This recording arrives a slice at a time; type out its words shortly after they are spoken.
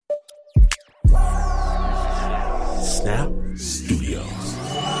Snap Studios.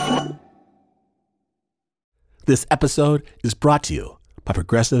 This episode is brought to you by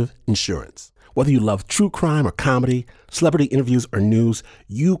Progressive Insurance. Whether you love true crime or comedy, celebrity interviews or news,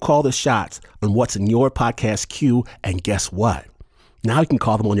 you call the shots on what's in your podcast queue, and guess what? Now you can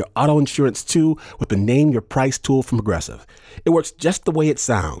call them on your auto insurance too with the Name Your Price tool from Progressive. It works just the way it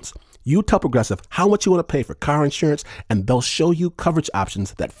sounds. You tell Progressive how much you want to pay for car insurance, and they'll show you coverage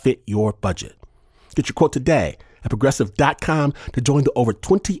options that fit your budget. Get your quote today at Progressive.com to join the over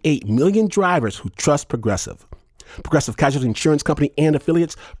 28 million drivers who trust Progressive. Progressive Casualty Insurance Company and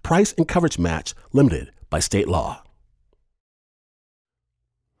affiliates. Price and coverage match limited by state law.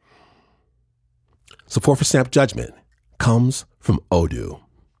 Support for Snap Judgment comes from Odoo.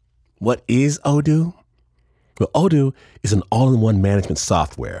 What is Odoo? Well, Odoo is an all-in-one management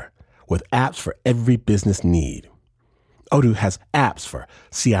software with apps for every business need. Odoo has apps for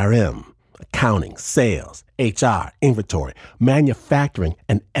CRM, accounting, sales, HR, inventory, manufacturing,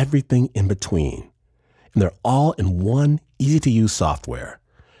 and everything in between. And they're all in one easy-to-use software.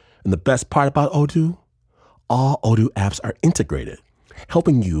 And the best part about Odoo? All Odoo apps are integrated,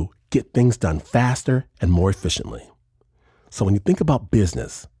 helping you get things done faster and more efficiently. So when you think about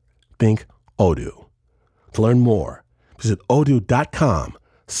business, think Odoo. To learn more, visit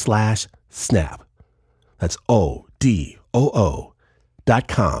odoo.com/snap. That's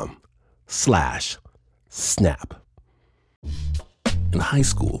odoo.com/snap. In high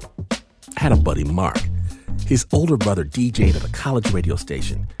school, I had a buddy, Mark. His older brother DJ'd at a college radio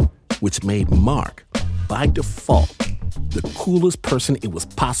station, which made Mark, by default, the coolest person it was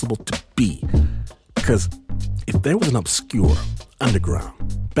possible to be. Because if there was an obscure, underground,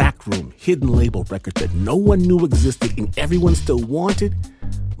 backroom, hidden label record that no one knew existed and everyone still wanted,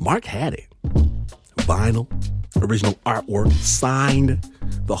 Mark had it. Vinyl, original artwork, signed,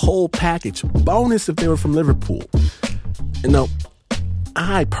 the whole package. Bonus if they were from Liverpool. And no,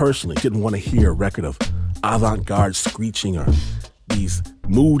 I personally didn't want to hear a record of avant-garde screeching or these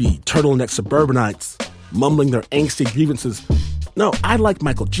moody turtleneck suburbanites mumbling their angsty grievances. No, I liked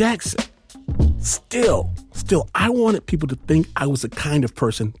Michael Jackson. Still, I wanted people to think I was the kind of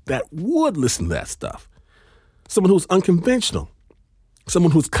person that would listen to that stuff. Someone who's unconventional.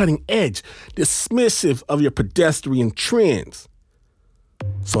 Someone who's cutting edge, dismissive of your pedestrian trends.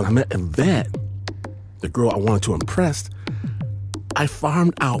 So when I met Yvette, the girl I wanted to impress, I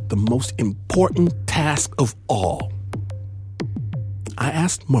farmed out the most important task of all. I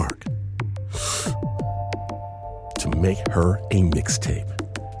asked Mark to make her a mixtape.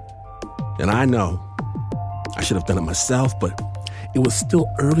 And I know I should have done it myself, but it was still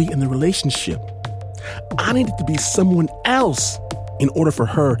early in the relationship. I needed to be someone else in order for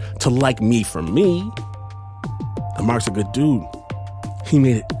her to like me for me. And Mark's a good dude. He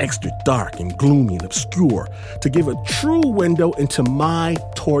made it extra dark and gloomy and obscure to give a true window into my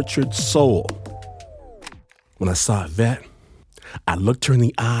tortured soul. When I saw Yvette, I looked her in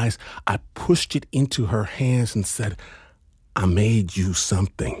the eyes, I pushed it into her hands and said, I made you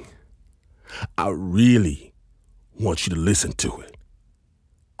something. I really want you to listen to it.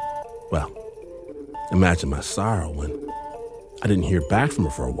 Well, imagine my sorrow when I didn't hear back from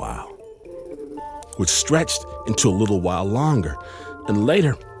her for a while, which stretched into a little while longer. And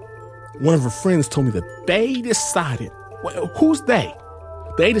later, one of her friends told me that they decided, well, who's they?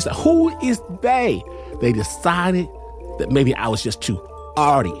 They decided, who is they? They decided that maybe I was just too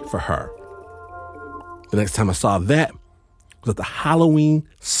arty for her. The next time I saw that was at the Halloween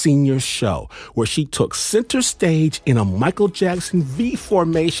senior show, where she took center stage in a Michael Jackson V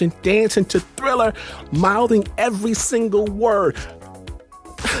formation, dancing to Thriller, mouthing every single word.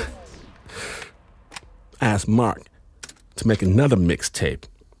 I asked Mark to make another mixtape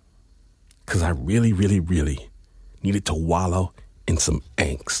because I really, really, really needed to wallow in some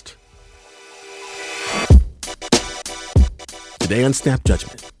angst. Today on Snap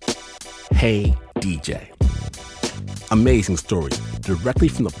Judgment, Hey DJ. Amazing stories directly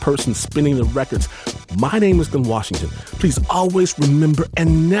from the person spinning the records. My name is Glenn Washington. Please always remember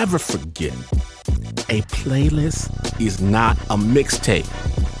and never forget, a playlist is not a mixtape.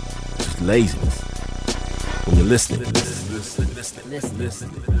 It's laziness. When you're listening, listen.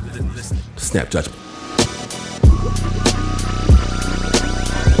 Snap Judgment.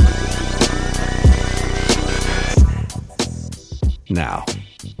 Now,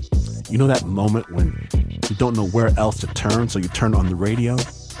 you know that moment when you don't know where else to turn, so you turn on the radio?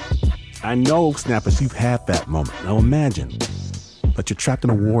 I know, Snappers, you've had that moment. Now imagine that you're trapped in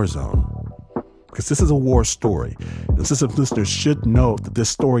a war zone. Because this is a war story. And sensitive listeners should know that this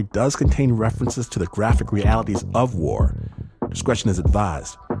story does contain references to the graphic realities of war. Discretion is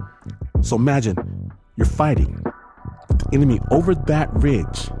advised. So imagine you're fighting the enemy over that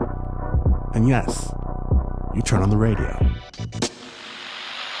ridge. And yes, you turn on the radio.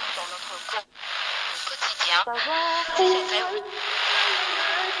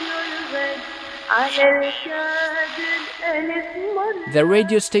 The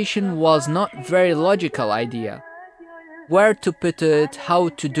radio station was not a very logical idea. Where to put it, how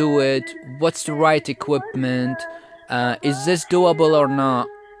to do it, what's the right equipment, is this doable or not?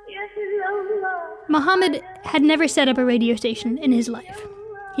 Muhammad had never set up a radio station in his life.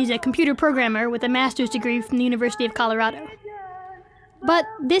 He's a computer programmer with a master's degree from the University of Colorado. But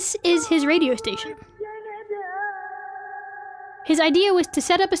this is his radio station. His idea was to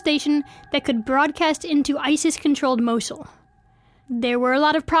set up a station that could broadcast into ISIS-controlled Mosul. There were a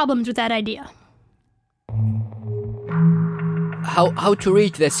lot of problems with that idea. How to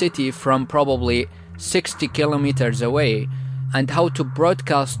reach the city from probably 60 kilometers away, and how to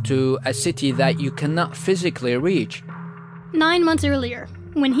broadcast to a city that you cannot physically reach. 9 months earlier,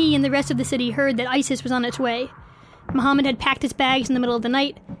 when he and the rest of the city heard that ISIS was on its way, Muhammad had packed his bags in the middle of the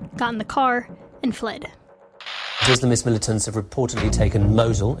night, got in the car, and fled. Islamist militants have reportedly taken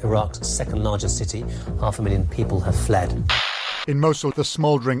Mosul, Iraq's second largest city. 500,000 people have fled. In Mosul, the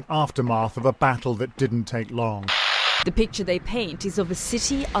smouldering aftermath of a battle that didn't take long. The picture they paint is of a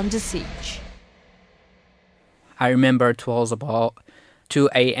city under siege. I remember it was about 2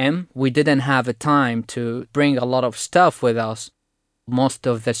 a.m. We didn't have a time to bring a lot of stuff with us. Most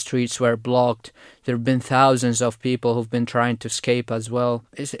of the streets were blocked. There have been thousands of people who've been trying to escape as well.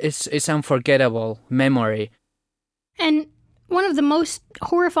 It's unforgettable memory. And one of the most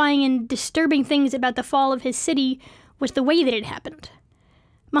horrifying and disturbing things about the fall of his city was the way that it happened.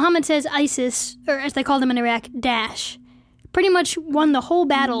 Muhammad says ISIS, or as they call them in Iraq, Daesh, pretty much won the whole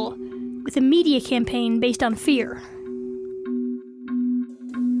battle with a media campaign based on fear.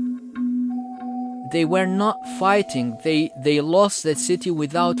 They were not fighting. They lost the city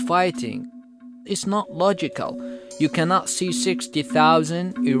without fighting. It's not logical. You cannot see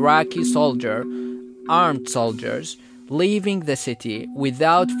 60,000 Iraqi soldiers, armed soldiers, leaving the city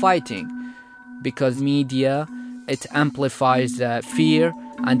without fighting, because media, it amplifies the fear,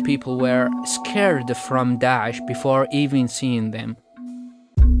 and people were scared from Daesh before even seeing them.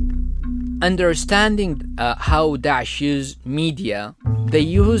 Understanding how Daesh use media, they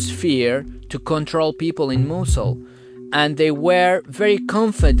use fear to control people in Mosul, and they were very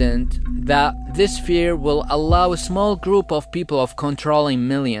confident that this fear will allow a small group of people of controlling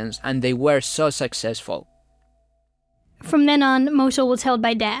millions, and they were so successful. From then on, Mosul was held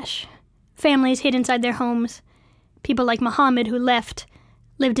by Daesh. Families hid inside their homes. People like Muhammad, who left,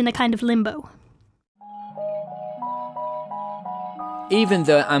 lived in a kind of limbo. Even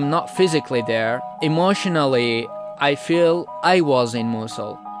though I'm not physically there, emotionally, I feel I was in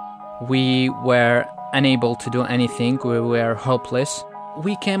Mosul. We were unable to do anything. We were hopeless.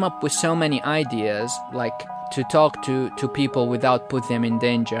 We came up with so many ideas, like to talk to people without put them in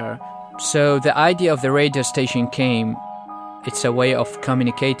danger. So the idea of the radio station came. It's a way of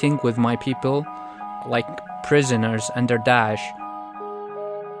communicating with my people, like prisoners under Daesh.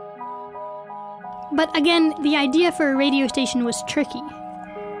 But again, the idea for a radio station was tricky.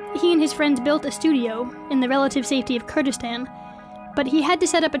 He and his friends built a studio in the relative safety of Kurdistan, but he had to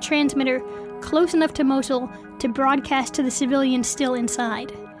set up a transmitter close enough to Mosul to broadcast to the civilians still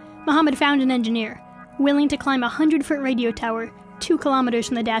inside. Muhammad found an engineer, willing to climb a 100-foot radio tower 2 kilometers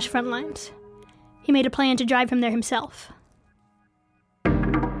from the Daesh front lines. He made a plan to drive him there himself.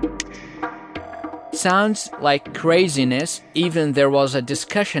 Sounds like craziness. Even there was a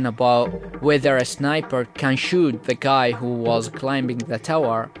discussion about whether a sniper can shoot the guy who was climbing the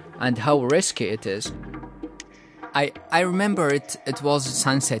tower and how risky it is. I remember it was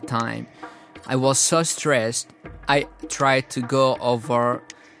sunset time. I was so stressed. I tried to go over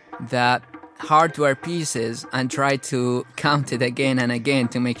the hardware pieces and try to count it again and again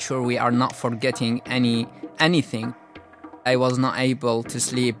to make sure we are not forgetting anything. I was not able to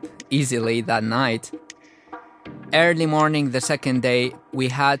sleep easily that night. Early morning the second day, we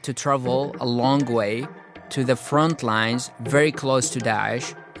had to travel a long way to the front lines, very close to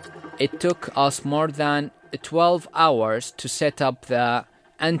Daesh. It took us more than 12 hours to set up the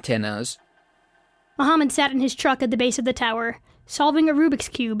antennas. Muhammad sat in his truck at the base of the tower, solving a Rubik's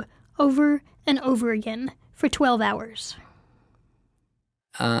Cube over and over again for 12 hours.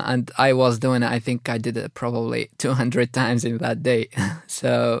 And I was doing it, I think I did it probably 200 times in that day.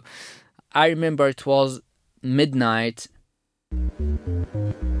 So I remember it was midnight.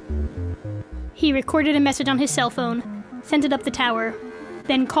 He recorded a message on his cell phone, sent it up the tower,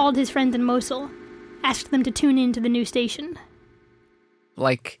 then called his friends in Mosul, asked them to tune in to the new station.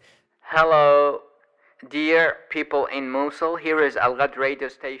 Like, hello, Dear people in Mosul, here is Al-Ghad radio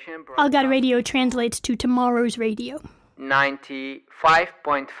station. Al-Ghad radio translates to tomorrow's radio.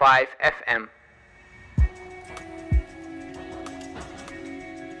 95.5 FM.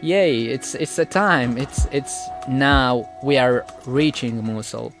 Yay, it's the time. It's now we are reaching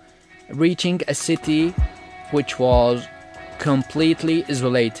Mosul. Reaching a city which was completely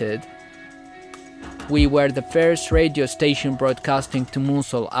isolated. We were the first radio station broadcasting to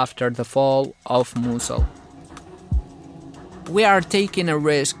Mosul after the fall of Mosul. We are taking a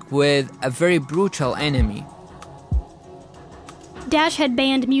risk with a very brutal enemy. Daesh had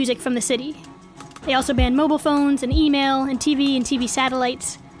banned music from the city. They also banned mobile phones and email and TV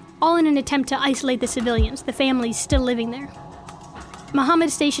satellites, all in an attempt to isolate the civilians, the families still living there.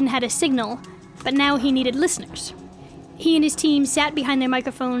 Mohammed's station had a signal, but now he needed listeners. He and his team sat behind their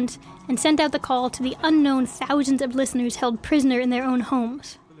microphones and sent out the call to the unknown thousands of listeners held prisoner in their own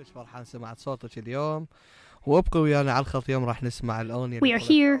homes. We are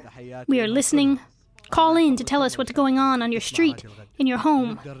here, we are listening. Call in to tell us what's going on your street, in your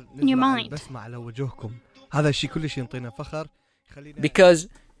home, in your mind. Because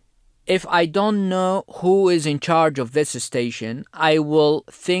if I don't know who is in charge of this station, I will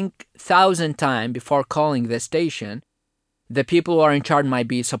think 1,000 times before calling the station. The people who are in charge might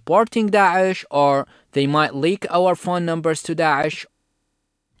be supporting Daesh, or they might leak our phone numbers to Daesh.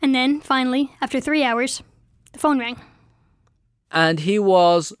 And then, finally, after 3 hours, the phone rang. And he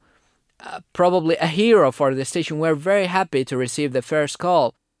was probably a hero for the station. We're very happy to receive the first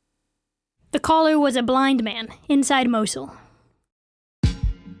call. The caller was a blind man inside Mosul.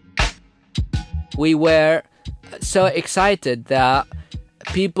 We were so excited that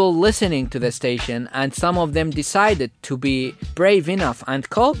people listening to the station, and some of them decided to be brave enough and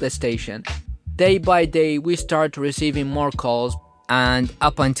called the station. Day by day, we start receiving more calls, and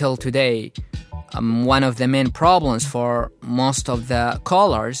up until today, one of the main problems for most of the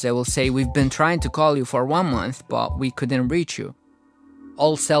callers, they will say, we've been trying to call you for 1 month, but we couldn't reach you.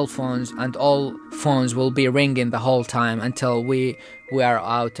 All cell phones and all phones will be ringing the whole time until we are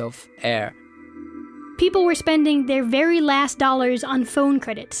out of air. People were spending their very last dollars on phone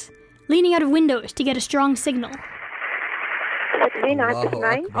credits, leaning out of windows to get a strong signal.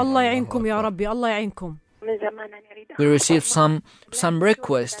 We received some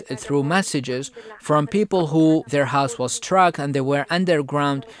requests through messages from people who their house was struck and they were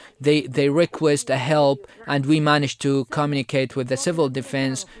underground. They request a help, and we managed to communicate with the civil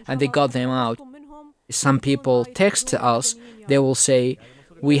defense and they got them out. Some people text us. They will say,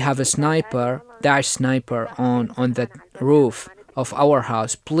 we have a sniper, Daesh sniper on the roof of our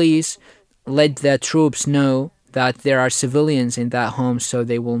house. Please let the troops know that there are civilians in that home so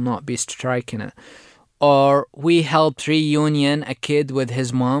they will not be striking it. Or we helped reunion a kid with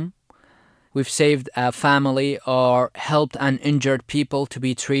his mom. We've saved a family or helped uninjured people to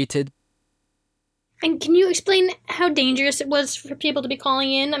be treated. And can you explain how dangerous it was for people to be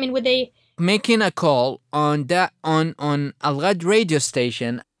calling in? I mean, would they... Making a call on Al-Ghad radio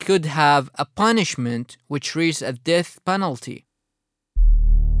station could have a punishment which reaches a death penalty.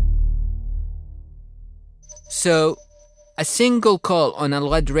 So, a single call on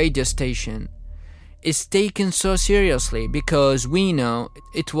Al-Ghad radio station is taken so seriously because we know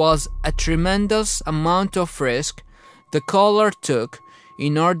it was a tremendous amount of risk the caller took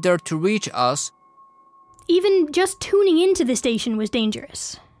in order to reach us. Even just tuning into the station was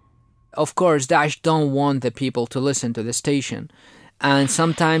dangerous. Of course, Daesh don't want the people to listen to the station, and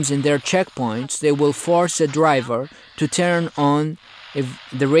sometimes in their checkpoints they will force a driver to turn on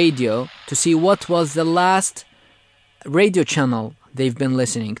the radio to see what was the last radio channel they've been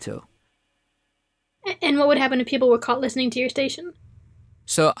listening to. And what would happen if people were caught listening to your station?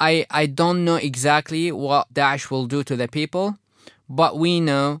 So I don't know exactly what Daesh will do to the people, but we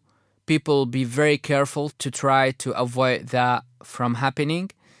know people will be very careful to try to avoid that from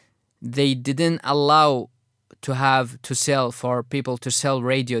happening. They didn't allow for people to sell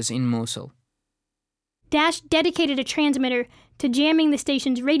radios in Mosul. Daesh dedicated a transmitter to jamming the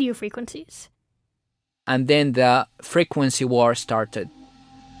station's radio frequencies. And then the frequency war started.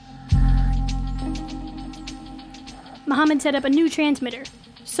 Mohammed set up a new transmitter,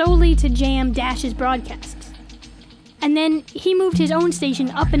 solely to jam Daesh's broadcasts. And then he moved his own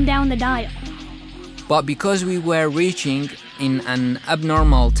station up and down the dial. But because we were reaching in an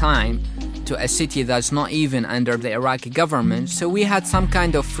abnormal time to a city that's not even under the Iraqi government, so we had some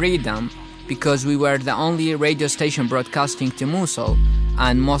kind of freedom because we were the only radio station broadcasting to Mosul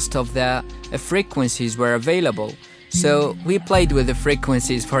and most of the frequencies were available. So we played with the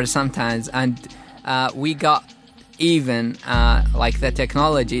frequencies for some time and we got even like the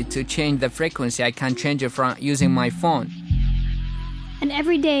technology to change the frequency. I can change it from using my phone. And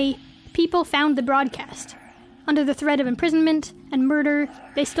every day, people found the broadcast. Under the threat of imprisonment and murder,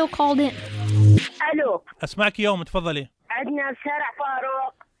 they still called in. الو اسمعك يوم تفضلي. عندنا شارع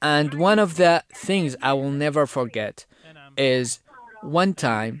فاروق. And one of the things I will never forget is one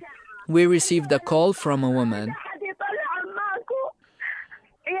time we received a call from a woman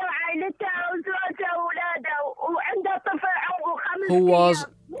who was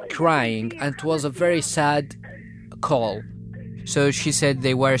crying, and it was a very sad call. So she said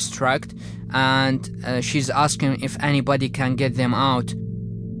they were struck, and she's asking if anybody can get them out.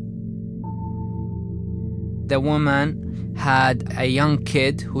 The woman had a young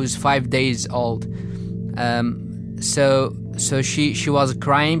kid who's 5 days old. So she was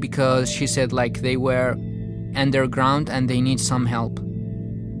crying because she said like they were underground and they need some help.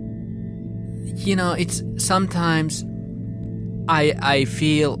 You know, it's sometimes I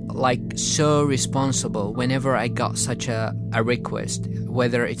feel like so responsible whenever I got such a request,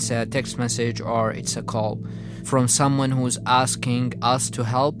 whether it's a text message or it's a call from someone who's asking us to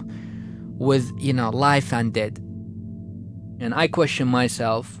help with, you know, life and death. And I question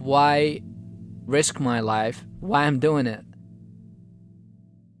myself, why risk my life? Why I'm doing it?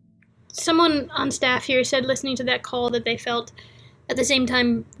 Someone on staff here said, listening to that call, that they felt at the same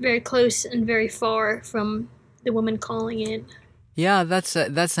time very close and very far from the woman calling in. Yeah, that's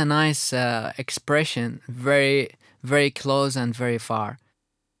a nice expression. Very, very close and very far.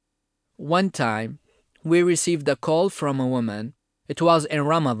 One time, we received a call from a woman. It was in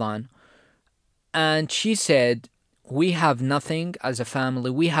Ramadan. And she said, we have nothing as a family.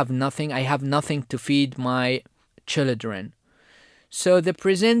 We have nothing. I have nothing to feed my children. So the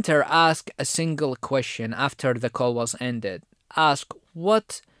presenter asked a single question after the call was ended. Asked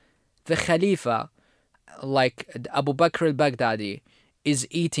what the Khalifa, like Abu Bakr al-Baghdadi, is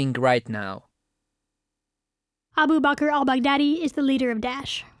eating right now. Abu Bakr al-Baghdadi is the leader of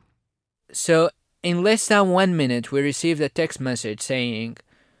Daesh. So in less than 1 minute, we received a text message saying,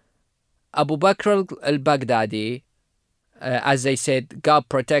 Abu Bakr al-Baghdadi, as they said, God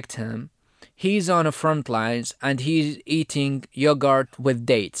protect him, he's on the front lines and he's eating yogurt with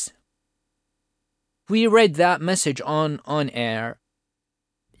dates. We read that message on air.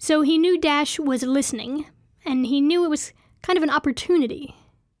 So he knew Daesh was listening, and he knew it was kind of an opportunity.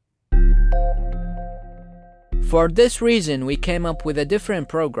 For this reason, we came up with a different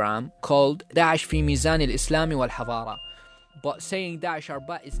program called Daesh fi Mizan al-Islami wal-Hadara. But saying Daesh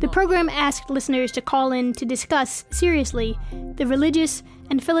Arba is The program asked listeners to call in to discuss, seriously, the religious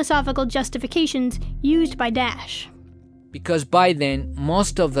and philosophical justifications used by Daesh. Because by then,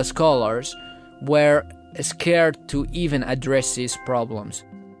 most of the scholars were scared to even address these problems.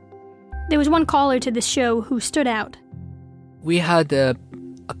 There was one caller to this show who stood out. We had a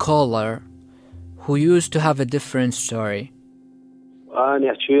caller who used to have a different story.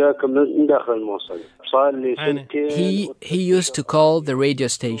 He used to call the radio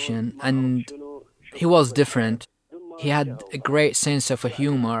station, and he was different. He had a great sense of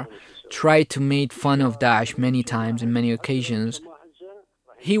humor, tried to make fun of Daesh many times in many occasions.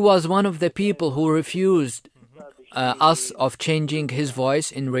 He was one of the people who refused us of changing his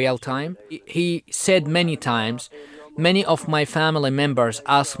voice in real time. He said many times, many of my family members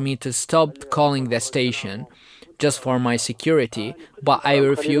asked me to stop calling the station just for my security, but I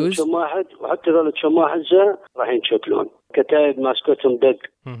refused.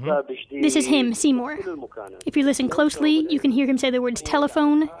 This is him, Seymour. If you listen closely, you can hear him say the words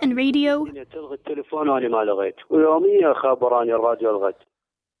telephone and radio.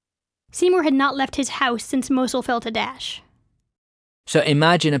 Seymour had not left his house since Mosul fell to Daesh. So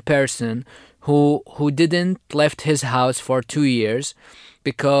imagine a person who didn't left his house for 2 years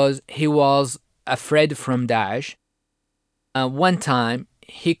because he was afraid from Daesh. One time,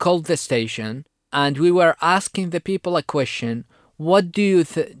 he called the station, and we were asking the people a question: what do you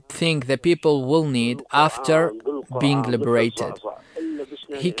think the people will need after being liberated?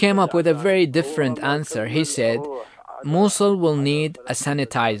 He came up with a very different answer. He said, Mosul will need a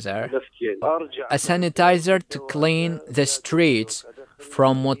sanitizer to clean the streets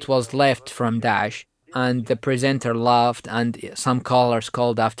from what was left from Daesh. And the presenter laughed, and some callers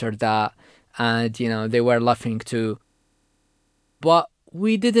called after that, and they were laughing too. But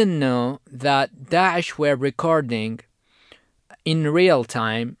we didn't know that Daesh were recording in real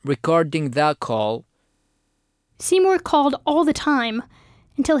time, recording that call. Seymour called all the time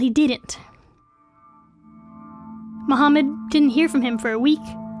until he didn't. Mohammed didn't hear from him for a week,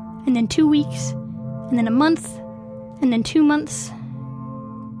 and then 2 weeks, and then a month, and then 2 months.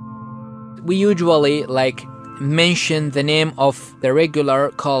 We usually mention the name of the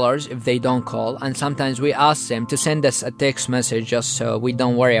regular callers if they don't call, and sometimes we ask them to send us a text message just so we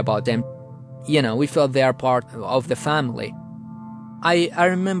don't worry about them. You know, we feel they are part of the family. I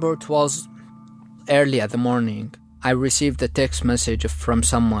remember it was early at the morning. I received a text message from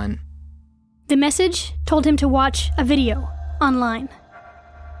someone. The message told him to watch a video online.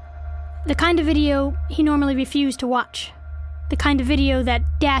 The kind of video he normally refused to watch. The kind of video that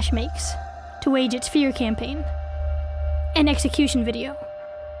Daesh makes to wage its fear campaign. An execution video.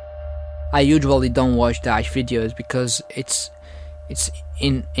 I usually don't watch Daesh videos because it's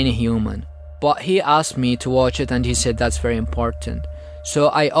inhuman. But he asked me to watch it and he said that's very important. So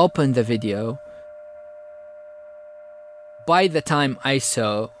I opened the video. By the time I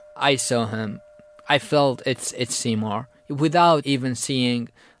saw him, I felt it's Seymour. Without even seeing,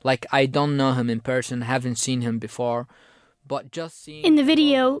 like, I don't know him in person, haven't seen him before. But just seeing... In the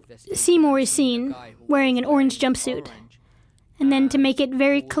video, Seymour is seen wearing an orange jumpsuit. And then to make it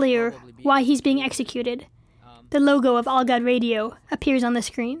very clear why he's being executed, the logo of Algad Radio appears on the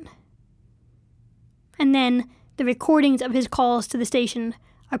screen. And then the recordings of his calls to the station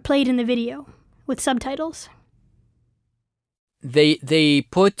are played in the video with subtitles. They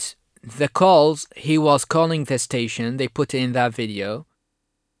put the calls he was calling the station, they put in that video.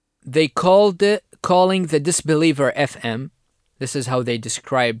 They called it calling the Disbeliever FM. This is how they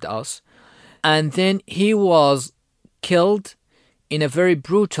described us. And then he was killed in a very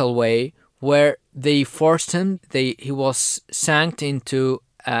brutal way where they forced him. He was sank into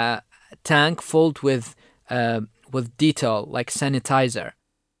a tank filled with Dettol, like sanitizer.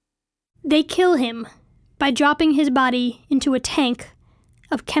 They kill him by dropping his body into a tank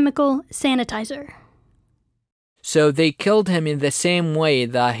of chemical sanitizer. So they killed him in the same way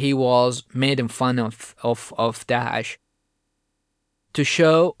that he was made in fun of Daesh, to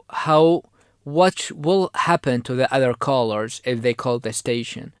show what will happen to the other callers if they call the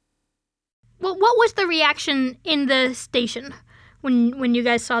station. Well, what was the reaction in the station when you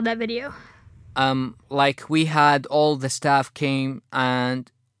guys saw that video? Like, we had all the staff came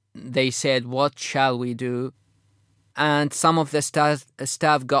and they said, what shall we do? And some of the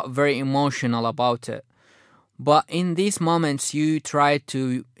staff got very emotional about it. But in these moments, you try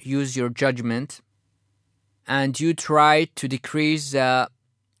to use your judgment and you try to decrease the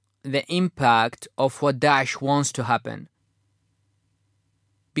impact of what Daesh wants to happen.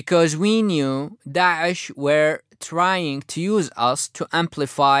 Because we knew Daesh were trying to use us to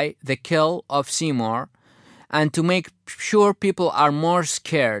amplify the kill of Seymour and to make sure people are more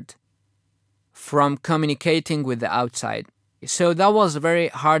scared from communicating with the outside. So that was a very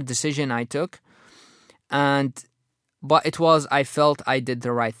hard decision I took. But I felt I did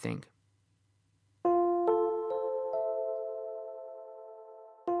the right thing.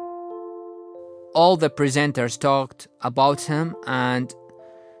 All the presenters talked about him and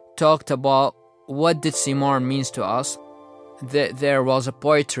talked about what did Seymour means to us. There was a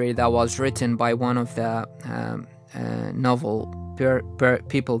poetry that was written by one of the novel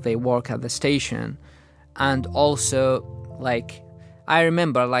people they work at the station, and also like I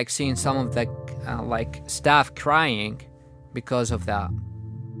remember like seeing some of the staff crying because of that.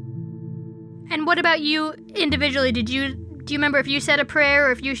 And what about you individually? Do you remember if you said a prayer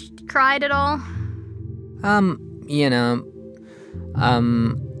or if you cried at all?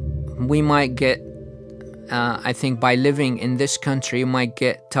 We might get, I think by living in this country, you might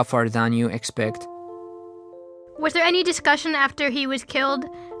get tougher than you expect. Was there any discussion after he was killed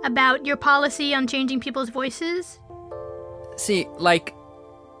about your policy on changing people's voices? See, like,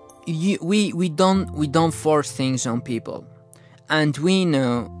 we don't force things on people. And we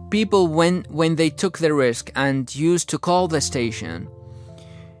know people, when they took the risk and used to call the station,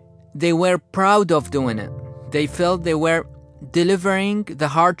 they were proud of doing it. They felt they were delivering the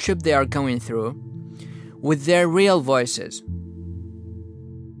hardship they are going through with their real voices.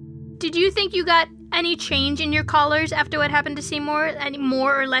 Did you think you got any change in your callers after what happened to Seymour? Any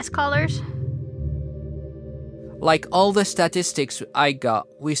more or less callers? Like all the statistics I got,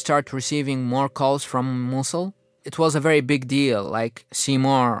 we start receiving more calls from Mosul. It was a very big deal, like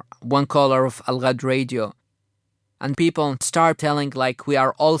Seymour, one caller of Algad Radio. And people start telling like we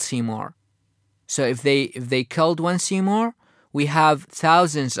are all Seymour. So if they killed one Seymour, we have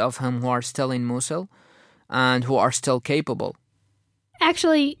thousands of them who are still in Mosul and who are still capable.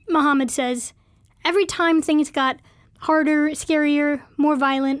 Actually, Mohammed says, every time things got harder, scarier, more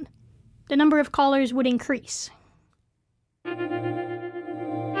violent, the number of callers would increase.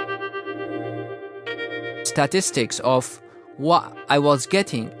 Statistics of what I was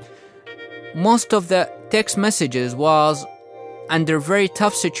getting. Most of the text messages was under very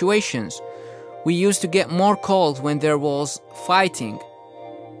tough situations We used to get more calls when there was fighting.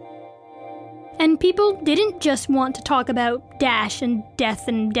 And people didn't just want to talk about dash and death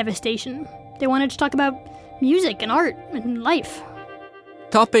and devastation. They wanted to talk about music and art and life.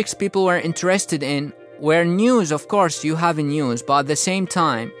 Topics people were interested in were news. Of course, you have news, but at the same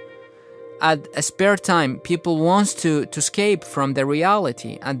time, at a spare time, people want to escape from the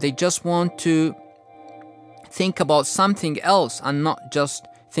reality, and they just want to think about something else and not just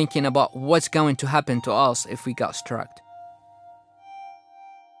thinking about what's going to happen to us if we got struck.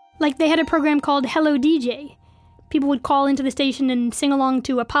 Like they had a program called Hello DJ. People would call into the station and sing along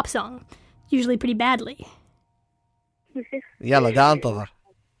to a pop song, usually pretty badly. يلا قاعد انتظر.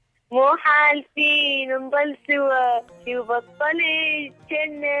 مو حالفين نضل سوا شو بطلت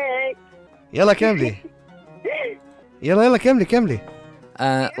جنة. يلا كملي. يلا كملي.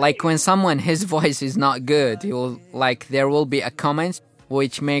 Like when someone, his voice is not good, there will be a comment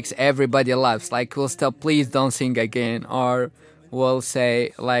which makes everybody laugh. Like, we'll stop, please don't sing again. Or we'll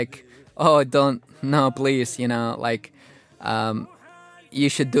say, like, oh, no, please, you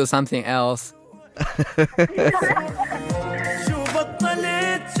should do something else.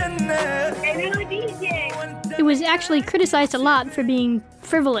 It was actually criticized a lot for being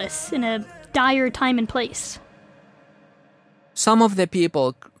frivolous in a dire time and place. Some of the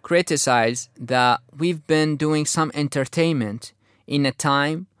people criticize that we've been doing some entertainment in a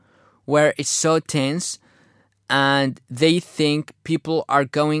time where it's so tense, and they think people are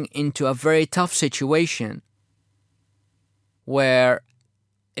going into a very tough situation where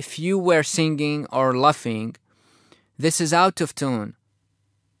if you were singing or laughing, this is out of tune.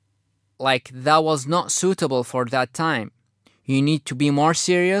 Like, that was not suitable for that time. You need to be more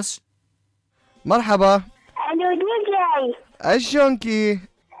serious. مرحبا. ألو ديجي. أشونكي.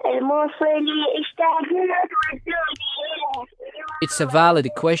 الموصلي اشتاقت والدنيا. It's a valid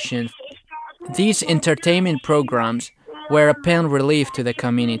question. These entertainment programs were a pain relief to the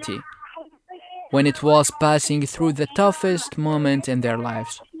community when it was passing through the toughest moment in their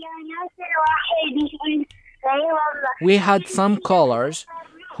lives. We had some callers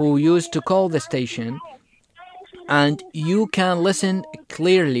who used to call the station, and you can listen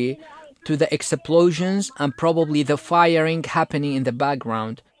clearly to the explosions and probably the firing happening in the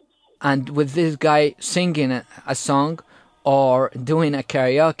background, and with this guy singing a song or doing a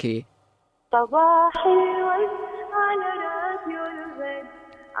karaoke.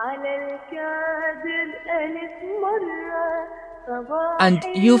 And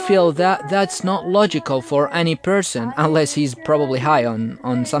you feel that that's not logical for any person unless he's probably high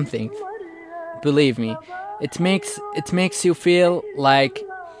on something. Believe me, it makes you feel like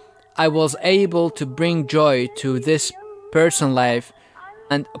I was able to bring joy to this person's life,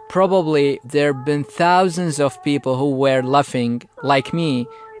 and probably there have been thousands of people who were laughing like me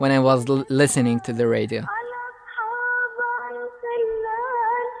when I was listening to the radio.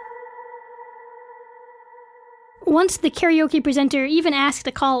 Once the karaoke presenter even asked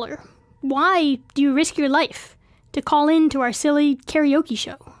a caller, "Why do you risk your life to call in to our silly karaoke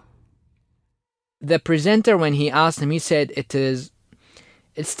show?" The presenter, when he asked him, he said, it's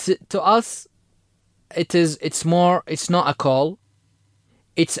not a call.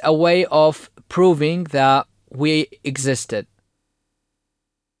 It's a way of proving that we existed.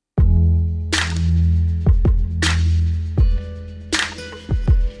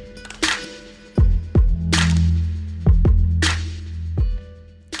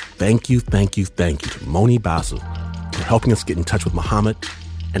 Thank you to Moni Basu for helping us get in touch with Muhammad.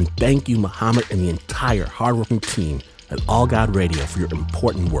 And thank you, Muhammad, and the entire hardworking team at All God Radio for your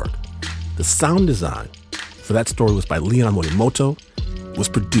important work. The sound design for that story was by Leon Morimoto. It was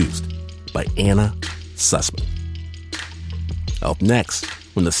produced by Anna Sussman. Up next,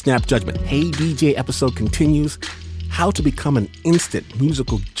 when the Snap Judgment Hey DJ episode continues, how to become an instant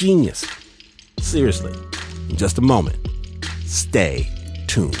musical genius. Seriously, in just a moment. Stay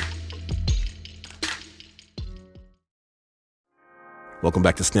tuned. Welcome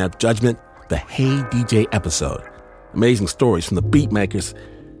back to Snap Judgment, the Hey DJ episode. Amazing stories from the beatmakers.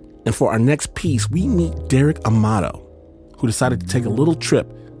 And for our next piece, we meet Derek Amato, who decided to take a little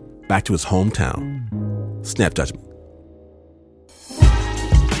trip back to his hometown. Snap Judgment.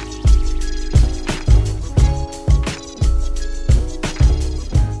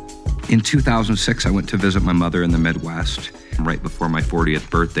 In 2006, I went to visit my mother in the Midwest right before my 40th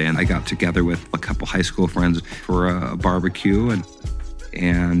birthday, and I got together with a couple high school friends for a barbecue,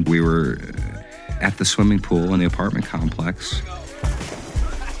 and we were at the swimming pool in the apartment complex.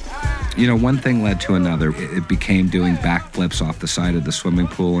 You know, one thing led to another. It became doing backflips off the side of the swimming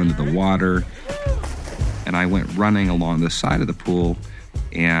pool into the water, and I went running along the side of the pool,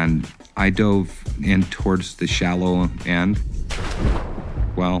 and I dove in towards the shallow end.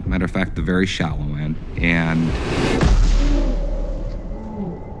 Well, matter of fact, the very shallow end. And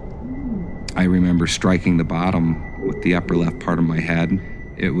I remember striking the bottom with the upper left part of my head.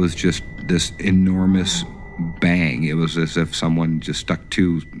 It was just this enormous bang. It was as if someone just stuck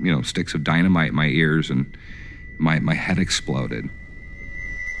two, sticks of dynamite in my ears, and my head exploded.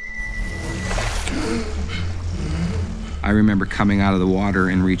 I remember coming out of the water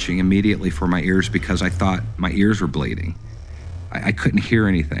and reaching immediately for my ears because I thought my ears were bleeding. I couldn't hear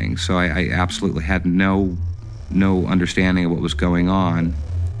anything, so I absolutely had no understanding of what was going on.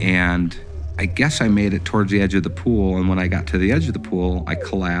 And I guess I made it towards the edge of the pool, and when I got to the edge of the pool, I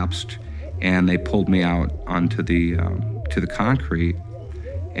collapsed, and they pulled me out onto the to the concrete,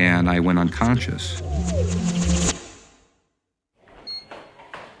 and I went unconscious.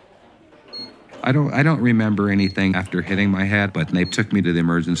 I don't remember anything after hitting my head, but they took me to the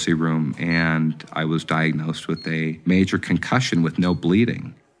emergency room, and I was diagnosed with a major concussion with no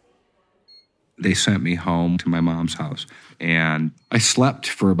bleeding. They sent me home to my mom's house, and I slept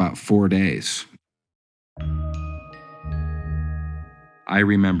for about 4 days. I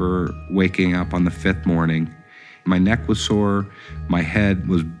remember waking up on the 5th morning. My neck was sore, my head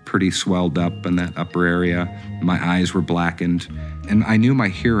was pretty swelled up in that upper area, my eyes were blackened, and I knew my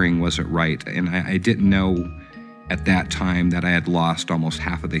hearing wasn't right, and I didn't know at that time that I had lost almost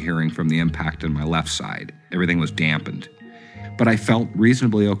half of the hearing from the impact on my left side. Everything was dampened. But I felt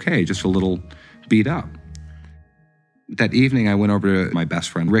reasonably okay, just a little beat up. That evening, I went over to my best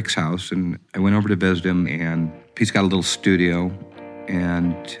friend Rick's house, and I went over to visit him, and he's got a little studio,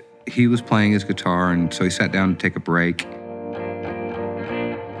 and he was playing his guitar, and so he sat down to take a break.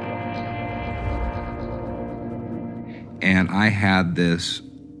 And I had this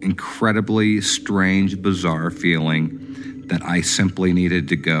incredibly strange, bizarre feeling that I simply needed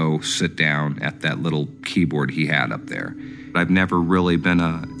to go sit down at that little keyboard he had up there. I've never really been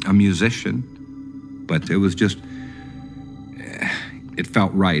a musician, but it was just, it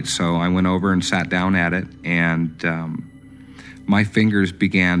felt right. So I went over and sat down at it, and my fingers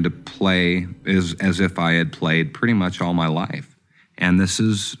began to play as if I had played pretty much all my life. And this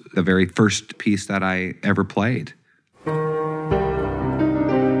is the very first piece that I ever played.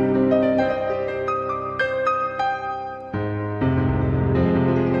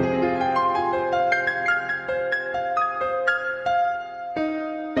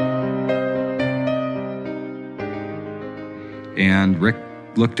 And Rick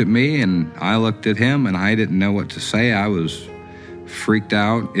looked at me, and I looked at him, and I didn't know what to say. I was freaked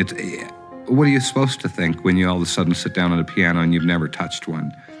out. What are you supposed to think when you all of a sudden sit down at a piano and you've never touched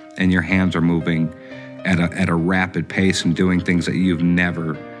one, and your hands are moving at a rapid pace and doing things that you've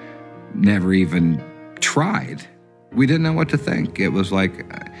never even tried? We didn't know what to think. It was like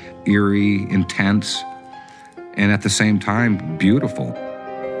eerie, intense, and at the same time, beautiful.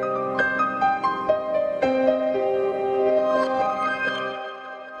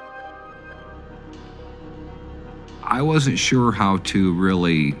 I wasn't sure how to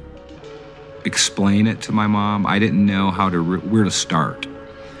really explain it to my mom. I didn't know where to start.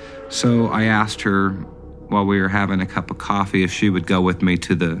 So I asked her while we were having a cup of coffee if she would go with me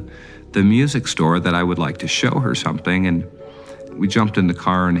to the music store, that I would like to show her something. And we jumped in the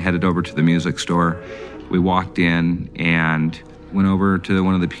car and headed over to the music store. We walked in and went over to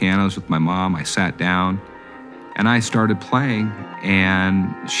one of the pianos with my mom. I sat down and I started playing,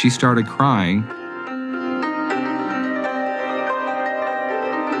 and she started crying.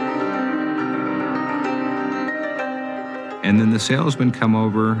 And then the salesman come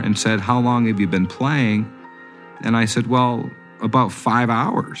over and said, "How long have you been playing?" And I said, "Well, about 5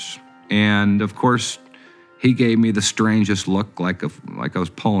 hours." And of course, he gave me the strangest look, like I was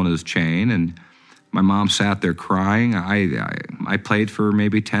pulling his chain. And my mom sat there crying. I played for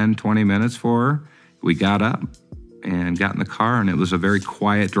maybe 10, 20 minutes for her. We got up and got in the car, and it was a very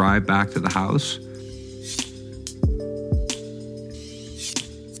quiet drive back to the house.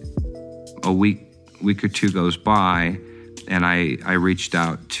 A week or two goes by, and I reached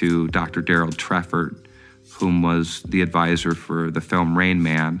out to Dr. Daryl Treffert, whom was the advisor for the film Rain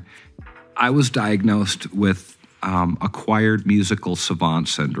Man. I was diagnosed with acquired musical savant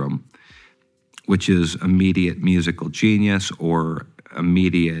syndrome, which is immediate musical genius or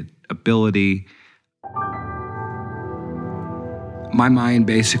immediate ability. My mind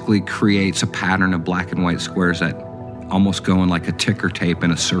basically creates a pattern of black and white squares that almost go in like a ticker tape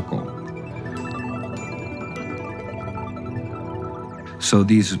in a circle. So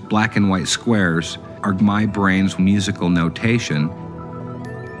these black and white squares are my brain's musical notation.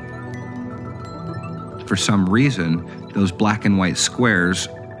 For some reason, those black and white squares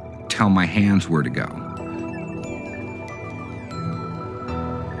tell my hands where to go.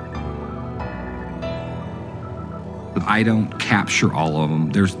 I don't capture all of them.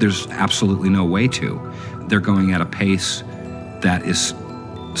 There's absolutely no way to. They're going at a pace that is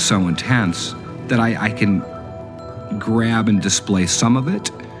so intense that I can grab and display some of it,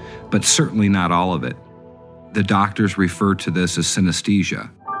 but certainly not all of it. The doctors refer to this as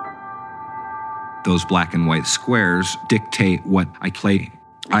synesthesia. Those black and white squares dictate what I play.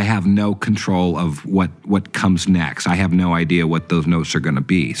 I have no control of what comes next. I have no idea what those notes are going to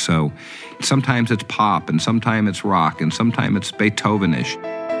be. So sometimes it's pop, and sometimes it's rock, and sometimes it's Beethoven-ish.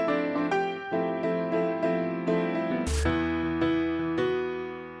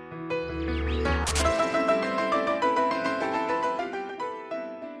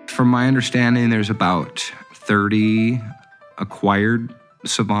 From my understanding, there's about 30 acquired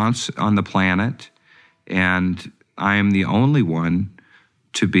savants on the planet, and I am the only one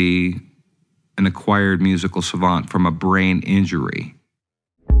to be an acquired musical savant from a brain injury.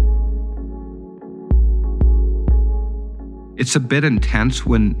 It's a bit intense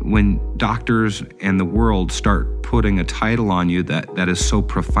when doctors and the world start putting a title on you that is so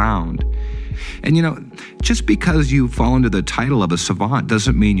profound. And just because you fall under the title of a savant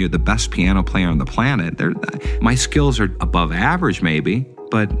doesn't mean you're the best piano player on the planet. My skills are above average maybe,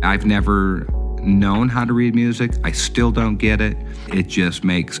 but I've never known how to read music. I still don't get it. It just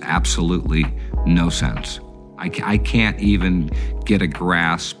makes absolutely no sense. I can't even get a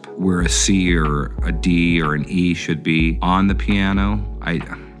grasp where a C or a D or an E should be on the piano.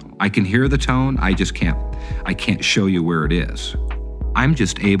 I can hear the tone. I can't show you where it is. I'm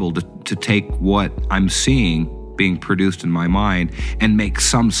just able to take what I'm seeing being produced in my mind and make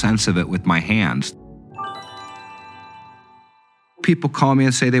some sense of it with my hands. People call me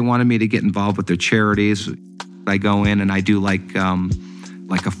and say they wanted me to get involved with their charities. I go in and I do like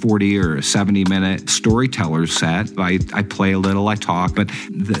a 40 or a 70-minute storyteller set. I play a little, I talk, but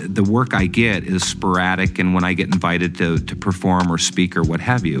the work I get is sporadic, and when I get invited to perform or speak or what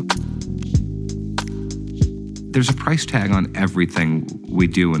have you. There's a price tag on everything we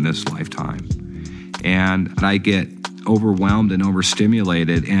do in this lifetime. And I get overwhelmed and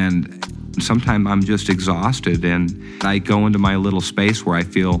overstimulated, and sometimes I'm just exhausted, and I go into my little space where I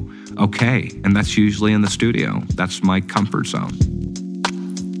feel okay, and that's usually in the studio. That's my comfort zone.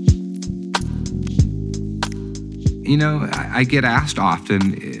 I get asked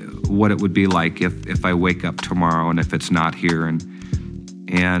often what it would be like if I wake up tomorrow and if it's not here, and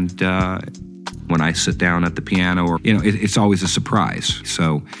when I sit down at the piano, or it's always a surprise.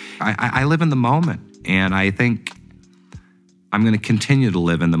 So I live in the moment, and I think I'm going to continue to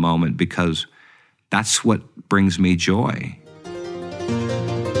live in the moment because that's what brings me joy.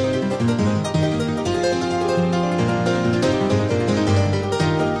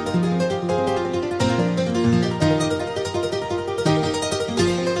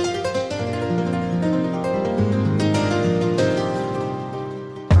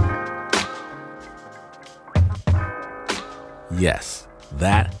 Yes,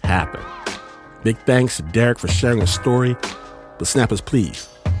 that happened. Big thanks to Derek for sharing his story. But snappers, please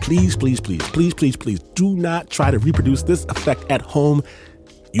do not try to reproduce this effect at home.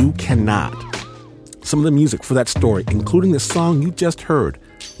 You cannot. Some of the music for that story, including the song you just heard,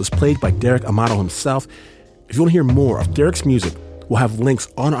 was played by Derek Amato himself. If you want to hear more of Derek's music, we'll have links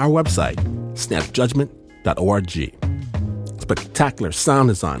on our website, snapjudgment.org. Spectacular sound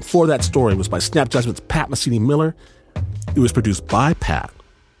design for that story was by Snap Judgment's Pat Mesiti-Miller. It was produced by Pat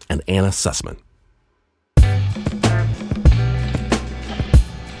and Anna Sussman.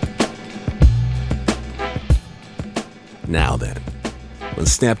 Now then, when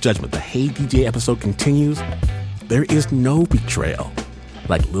Snap Judgment, the Hey DJ episode continues, there is no betrayal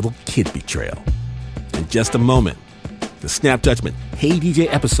like little kid betrayal. In just a moment, the Snap Judgment Hey DJ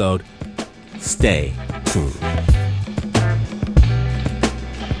episode. Stay tuned.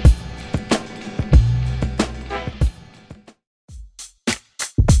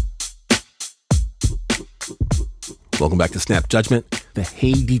 Welcome back to Snap Judgment, the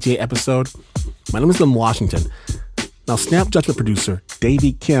Hey DJ episode. My name is Lim Washington. Now, Snap Judgment producer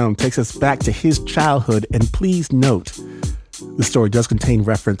Davey Kim takes us back to his childhood, and please note, the story does contain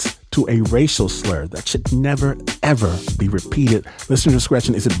reference to a racial slur that should never, ever be repeated. Listener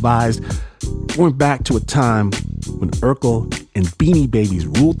discretion is advised. Going back to a time when Urkel and Beanie Babies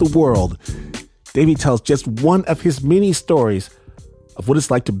ruled the world, Davey tells just one of his many stories of what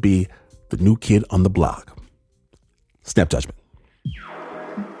it's like to be the new kid on the block. Snap Judgment.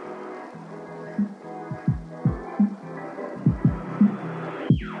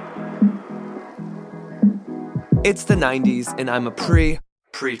 It's the 90s, and I'm a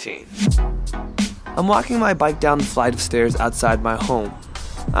preteen. I'm walking my bike down the flight of stairs outside my home.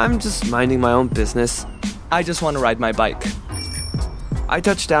 I'm just minding my own business. I just want to ride my bike. I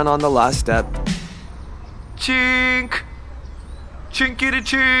touch down on the last step. Chink! Chinkity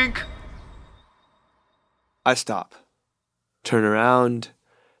chink! I stop, turn around,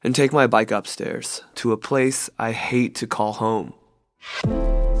 and take my bike upstairs to a place I hate to call home.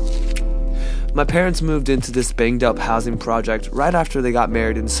 My parents moved into this banged-up housing project right after they got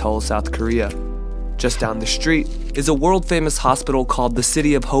married in Seoul, South Korea. Just down the street is a world-famous hospital called the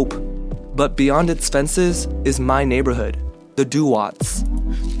City of Hope. But beyond its fences is my neighborhood, the Duwats.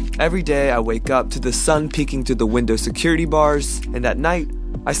 Every day I wake up to the sun peeking through the window security bars, and at night,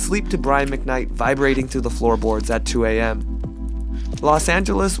 I sleep to Brian McKnight vibrating through the floorboards at 2 a.m. Los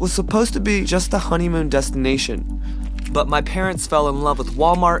Angeles was supposed to be just a honeymoon destination, but my parents fell in love with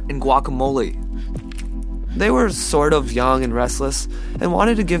Walmart and guacamole. They were sort of young and restless and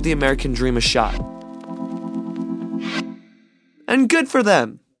wanted to give the American dream a shot. And good for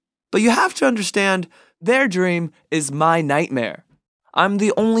them. But you have to understand, their dream is my nightmare. I'm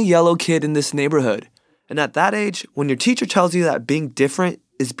the only yellow kid in this neighborhood. And at that age, when your teacher tells you that being different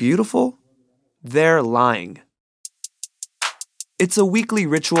is beautiful, they're lying. It's a weekly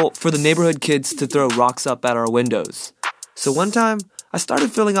ritual for the neighborhood kids to throw rocks up at our windows. So one time, I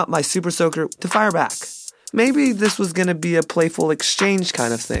started filling up my Super Soaker to fire back. Maybe this was gonna be a playful exchange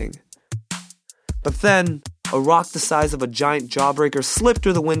kind of thing. But then, a rock the size of a giant jawbreaker slipped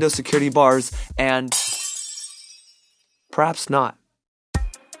through the window security bars and... perhaps not.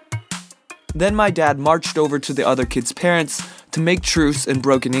 Then my dad marched over to the other kids' parents to make truce in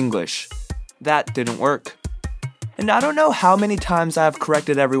broken English. That didn't work. And I don't know how many times I have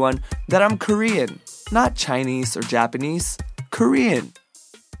corrected everyone that I'm Korean, not Chinese or Japanese, Korean.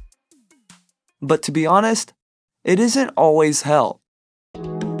 But to be honest, it isn't always hell.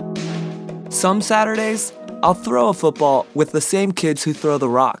 Some Saturdays, I'll throw a football with the same kids who throw the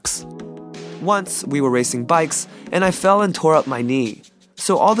rocks. Once, we were racing bikes, and I fell and tore up my knee.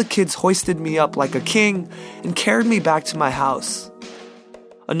 So all the kids hoisted me up like a king and carried me back to my house.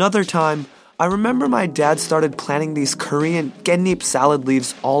 Another time, I remember my dad started planting these Korean gendnip salad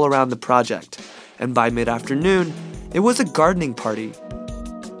leaves all around the project, and by mid-afternoon, it was a gardening party.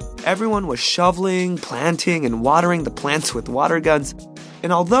 Everyone was shoveling, planting, and watering the plants with water guns,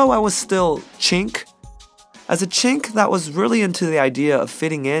 and although I was still chink, as a chink that was really into the idea of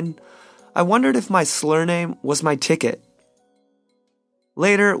fitting in, I wondered if my slur name was my ticket.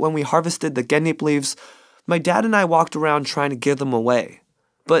 Later, when we harvested the gendnip leaves, my dad and I walked around trying to give them away.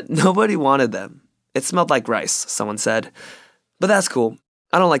 But nobody wanted them. It smelled like rice, someone said. But that's cool.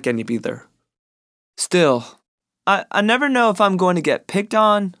 I don't like gendnip either. Still, I never know if I'm going to get picked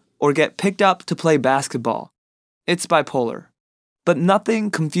on or get picked up to play basketball. It's bipolar. But nothing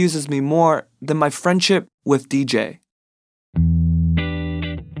confuses me more than my friendship with DJ.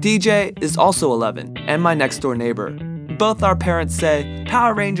 DJ is also 11 and my next door neighbor. Both our parents say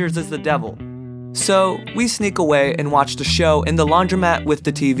Power Rangers is the devil. So we sneak away and watch the show in the laundromat with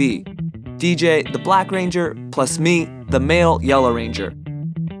the TV. DJ, the Black Ranger, plus me, the male Yellow Ranger.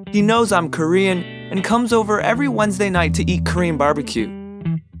 He knows I'm Korean and comes over every Wednesday night to eat Korean barbecue.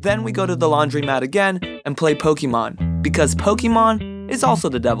 Then we go to the laundromat again and play Pokemon, because Pokemon is also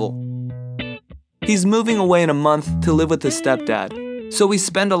the devil. He's moving away in a month to live with his stepdad, so we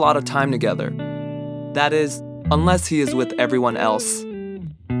spend a lot of time together. That is, unless he is with everyone else.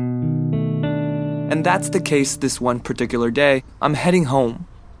 And that's the case this one particular day. I'm heading home.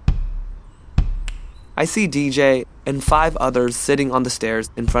 I see DJ and 5 others sitting on the stairs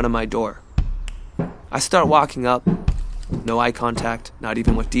in front of my door. I start walking up. No eye contact, not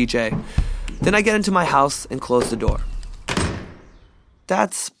even with DJ. Then I get into my house and close the door.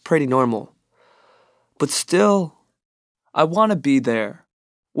 That's pretty normal. But still, I want to be there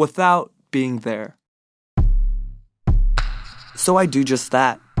without being there. So I do just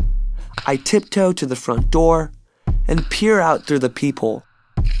that. I tiptoe to the front door and peer out through the peephole.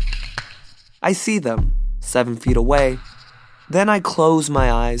 I see them, 7 feet away. Then I close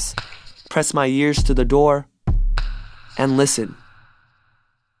my eyes, press my ears to the door, and listen.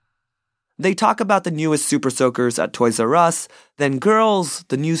 They talk about the newest Super Soakers at Toys R Us, then girls,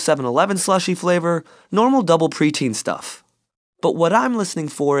 the new 7-Eleven slushie flavor, normal double preteen stuff. But what I'm listening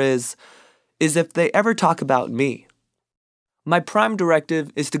for is if they ever talk about me. My prime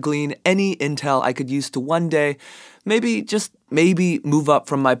directive is to glean any intel I could use to one day, maybe move up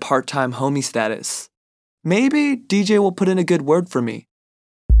from my part-time homie status. Maybe DJ will put in a good word for me.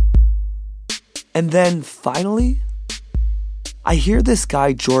 And then finally, I hear this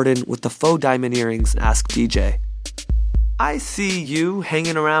guy Jordan with the faux diamond earrings ask DJ, I see you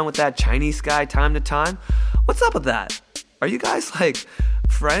hanging around with that Chinese guy time to time. What's up with that? Are you guys like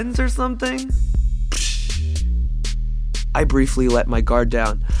friends or something? I briefly let my guard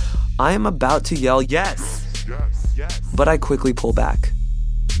down. I am about to yell yes. But I quickly pull back.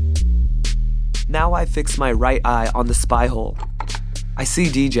 Now I fix my right eye on the spy hole. I see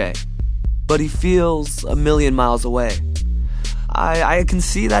DJ, but he feels a million miles away. I can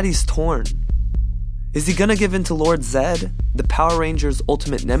see that he's torn. Is he gonna give in to Lord Zed, the Power Rangers'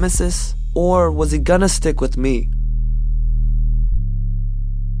 ultimate nemesis? Or was he gonna stick with me?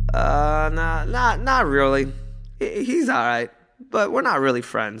 Not really. He's alright, but we're not really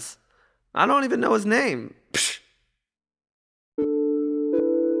friends. I don't even know his name. Psh.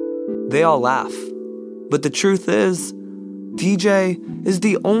 They all laugh. But the truth is, DJ is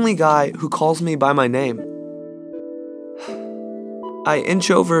the only guy who calls me by my name. I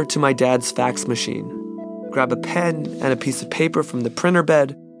inch over to my dad's fax machine, grab a pen and a piece of paper from the printer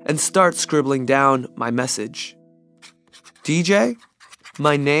bed, and start scribbling down my message. DJ,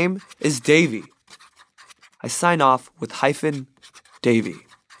 my name is Davey. I sign off with -Davey.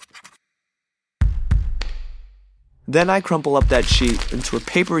 Then I crumple up that sheet into a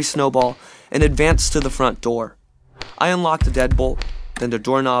papery snowball and advance to the front door. I unlock the deadbolt, then the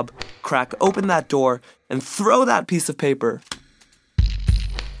doorknob, crack open that door, and throw that piece of paper.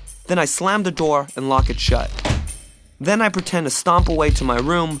 Then I slam the door and lock it shut. Then I pretend to stomp away to my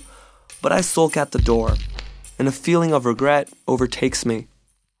room, but I sulk at the door, and a feeling of regret overtakes me.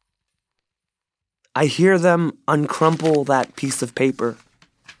 I hear them uncrumple that piece of paper,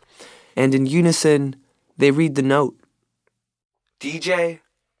 and in unison, they read the note. DJ,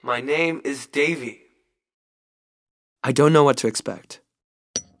 my name is Davey. I don't know what to expect.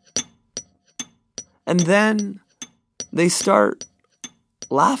 And then they start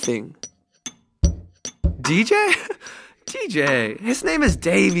laughing. DJ? DJ, his name is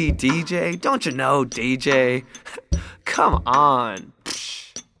Davey, DJ. Don't you know, DJ? Come on.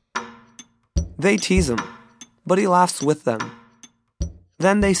 They tease him, but he laughs with them.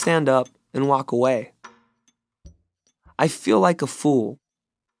 Then they stand up and walk away. I feel like a fool,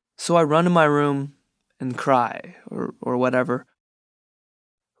 so I run to my room and cry, or whatever.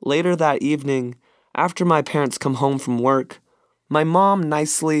 Later that evening, after my parents come home from work, my mom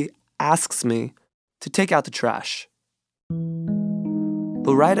nicely asks me to take out the trash.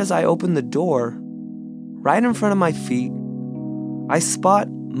 But right as I open the door, right in front of my feet, I spot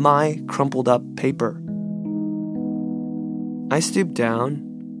my crumpled up paper. I stoop down,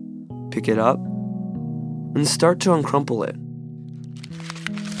 pick it up, and start to uncrumple it.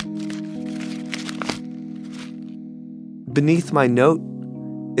 Beneath my note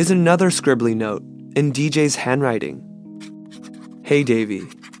is another scribbly note in DJ's handwriting. Hey Davey,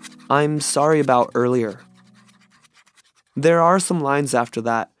 I'm sorry about earlier. There are some lines after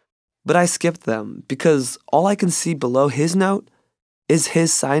that, but I skipped them because all I can see below his note is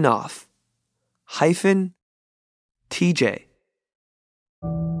his sign-off. -TJ.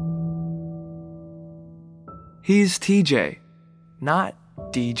 He's TJ, not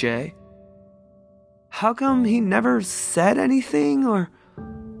DJ. How come he never said anything? Or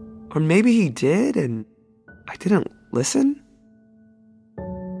maybe he did and I didn't listen?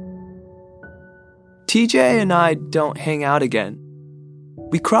 TJ and I don't hang out again.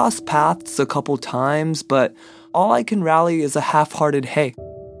 We cross paths a couple times, but all I can rally is a half-hearted hey.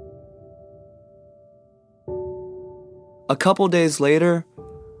 A couple days later,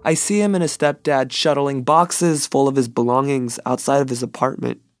 I see him and his stepdad shuttling boxes full of his belongings outside of his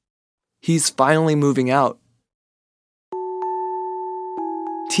apartment. He's finally moving out.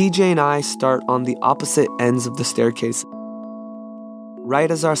 TJ and I start on the opposite ends of the staircase.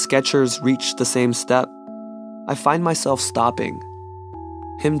 Right as our Skechers reach the same step, I find myself stopping.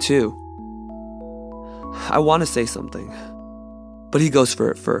 Him too. I want to say something, but he goes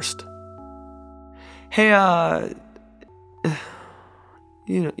for it first. Hey,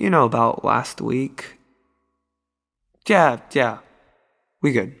 you know about last week? Yeah,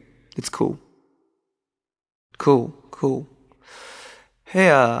 we good. It's cool. Cool. Hey,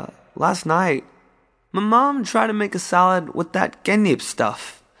 last night, my mom tried to make a salad with that Genip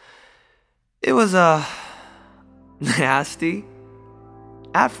stuff. It was, nasty.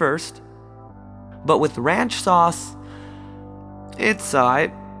 At first. But with ranch sauce, it's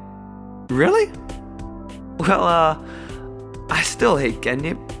alright. Really? Well, I still hate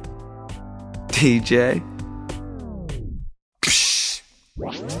Genip. DJ. Psh.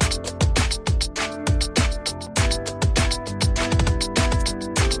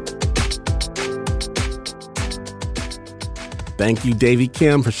 Thank you, Davey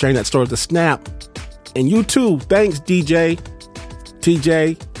Kim, for sharing that story with the Snap. And you too. Thanks, DJ.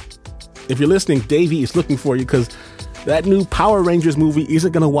 TJ. If you're listening, Davey is looking for you because that new Power Rangers movie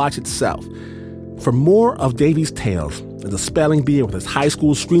isn't going to watch itself. For more of Davey's tales as a spelling bee with his high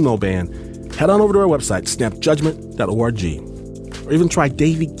school screamo band, head on over to our website, snapjudgment.org, or even try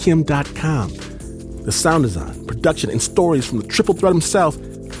davykim.com. The sound design, production, and stories from the triple threat himself,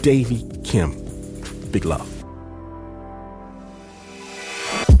 Davey Kim. Big love.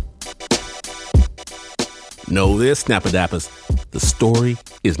 Know this, Snapadappers, the story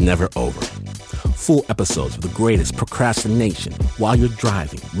is never over. Full episodes of the greatest procrastination while you're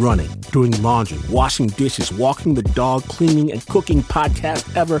driving, running, doing laundry, washing dishes, walking the dog, cleaning, and cooking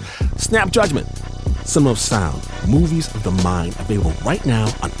podcast ever, Snap Judgment. Cinema of Sound, movies of the mind, available right now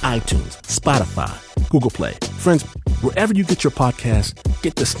on iTunes, Spotify, Google Play. Friends, wherever you get your podcasts,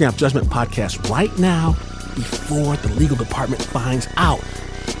 get the Snap Judgment podcast right now before the legal department finds out.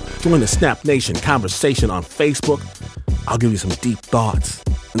 Join the Snap Nation conversation on Facebook. I'll give you some deep thoughts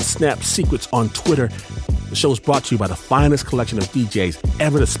and Snap secrets on Twitter. The show is brought to you by the finest collection of DJs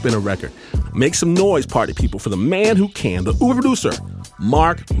ever to spin a record. Make some noise, party people, for the man who can, the Uber producer,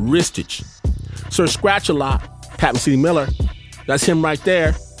 Mark Ristich. Sir Scratch-A-Lot, Pat Mesiti-Miller, that's him right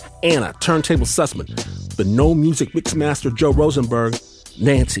there. Anna, Turntable Sussman, the No Music Mixmaster Joe Rosenberg,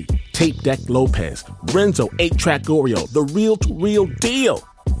 Nancy, Tape Deck Lopez, Renzo, 8-Track Oreo, the real deal,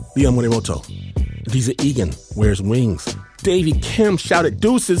 Leon Monteroto, Adiza Egan wears wings, Davey Kim shouted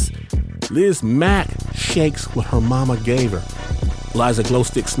deuces, Liz Mack shakes what her mama gave her, Liza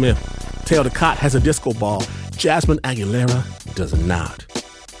Glowstick Smith, Taylor DeCott has a disco ball, Jasmine Aguilera does not.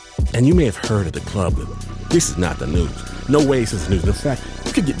 And you may have heard at the club that this is not the news. No way this is the news. In fact,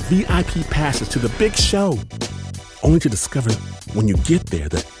 you could get VIP passes to the big show, only to discover when you get there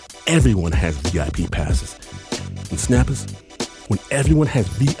that everyone has VIP passes. And Snappers, when everyone has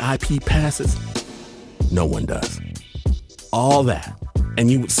VIP passes, no one does. All that, and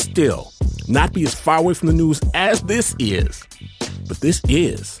you would still not be as far away from the news as this is. But this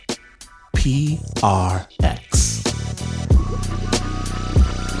is PRX.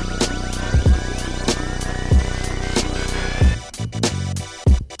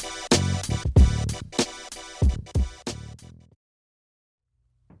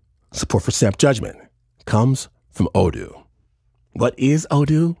 Support for Snap Judgment comes from Odoo. What is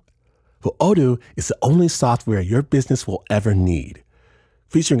Odoo? Well, Odoo is the only software your business will ever need.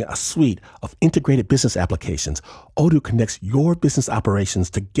 Featuring a suite of integrated business applications, Odoo connects your business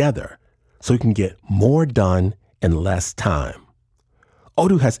operations together so you can get more done in less time.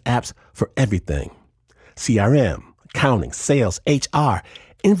 Odoo has apps for everything: CRM, accounting, sales, HR,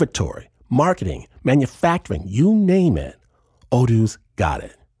 inventory, marketing, manufacturing, you name it. Odoo's got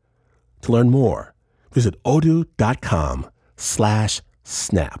it. To learn more, visit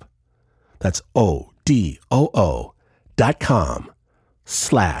odoo.com/snap. That's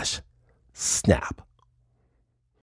ODOO.com/snap.